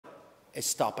is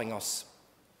stopping us.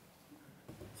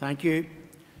 Thank you.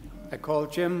 I call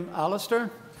Jim Allister.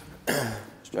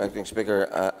 Mr. Acting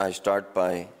Speaker, I start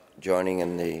by joining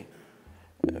in the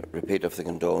repeat of the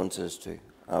condolences to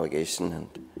allegation,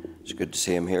 and it's good to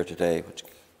see him here today,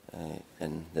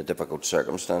 in the difficult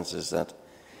circumstances that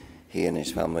he and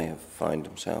his family have found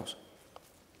themselves.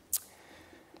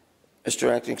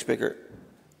 Mr. Acting Speaker,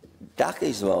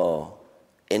 Daithi's law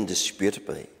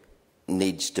indisputably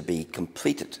needs to be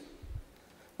completed,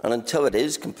 and until it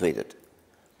is completed,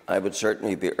 I would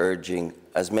certainly be urging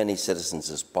as many citizens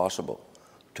as possible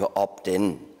to opt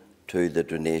in to the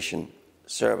donation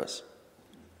service.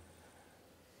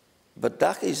 But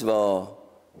Daithi's law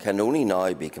can only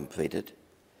now be completed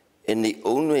in the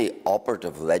only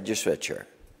operative legislature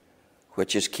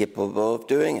which is capable of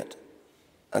doing it,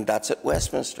 and that's at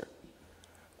Westminster.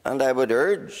 And I would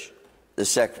urge the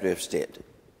Secretary of State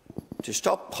to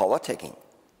stop politicking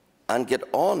and get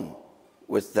on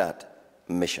with that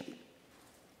mission.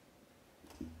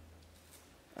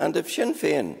 And if Sinn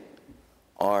Féin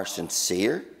are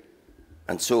sincere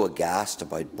and so aghast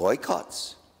about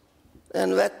boycotts,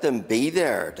 then let them be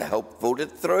there to help vote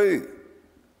it through.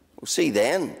 We'll see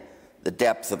then the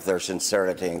depth of their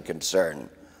sincerity and concern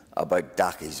about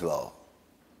Daithi's law.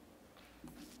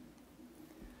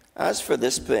 As for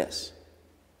this place,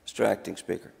 Mr. Acting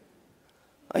Speaker,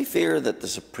 I fear that the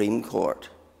Supreme Court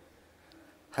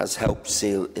has helped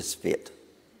seal its fate.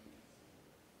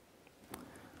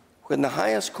 When the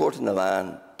highest court in the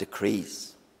land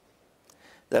decrees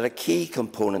that a key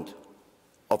component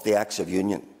of the Acts of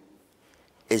Union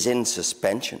is in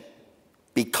suspension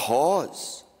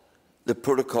because the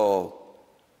protocol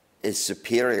is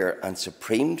superior and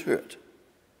supreme to it,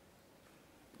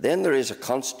 then there is a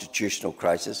constitutional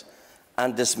crisis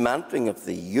and dismantling of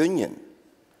the Union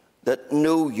that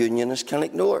no unionist can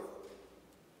ignore.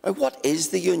 Now, what is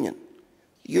the Union?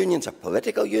 The Union's a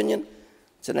political union,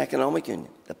 it's an economic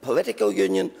union. The political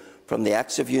union from the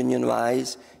Acts of Union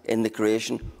lies in the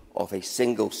creation of a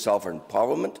single sovereign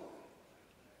parliament,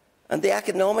 and the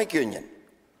economic union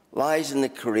lies in the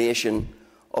creation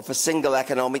of a single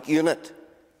economic unit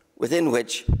within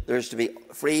which there is to be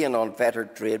free and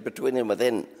unfettered trade between and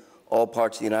within all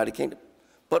parts of the United Kingdom.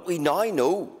 But we now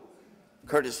know,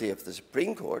 courtesy of the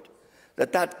Supreme Court,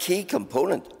 that that key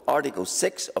component, Article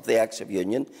 6 of the Acts of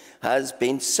Union, has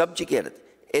been subjugated.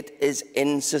 It is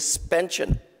in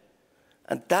suspension.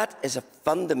 And that is a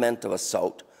fundamental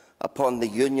assault upon the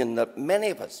union that many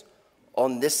of us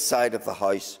on this side of the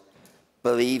House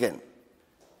believe in.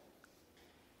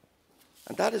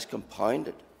 And that is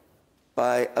compounded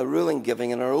by a ruling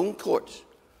given in our own courts.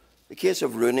 The case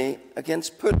of Rooney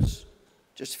against Poots,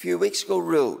 just a few weeks ago,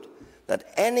 ruled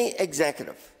that any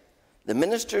executive, the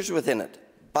ministers within it,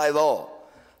 by law,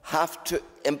 have to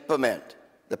implement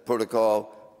the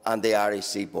protocol and the Irish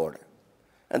Sea border.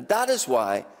 And that is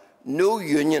why no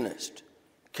unionist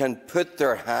can put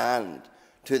their hand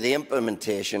to the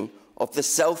implementation of the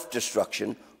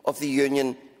self-destruction of the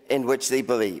union in which they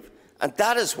believe. And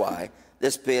that is why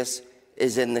this place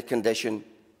is in the condition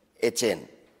it's in.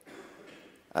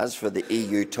 As for the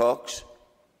EU talks,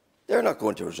 they're not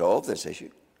going to resolve this issue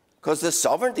because the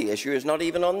sovereignty issue is not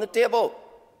even on the table.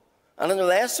 And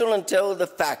unless and until the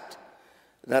fact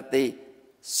that the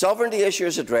sovereignty issue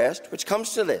is addressed, which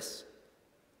comes to this,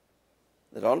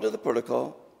 that under the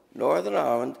protocol, Northern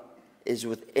Ireland is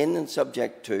within and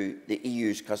subject to the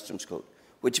EU's customs code,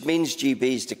 which means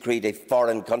GB's decreed a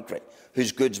foreign country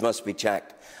whose goods must be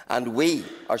checked. And we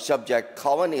are subject,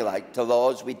 colony-like, to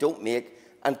laws we don't make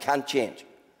and can't change.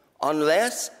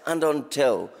 Unless and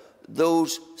until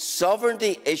those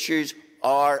sovereignty issues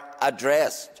are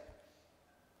addressed,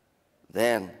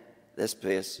 then this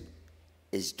place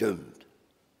is doomed.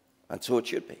 And so it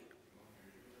should be.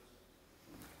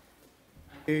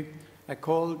 I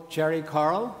call Jerry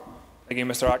Carroll. Thank you,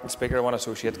 Mr. Acting Speaker. I want to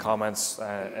associate comments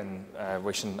in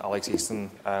wishing Alex Easton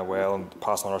well and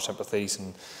pass on our sympathies,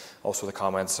 and also the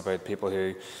comments about people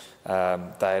who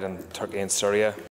died in Turkey and Syria.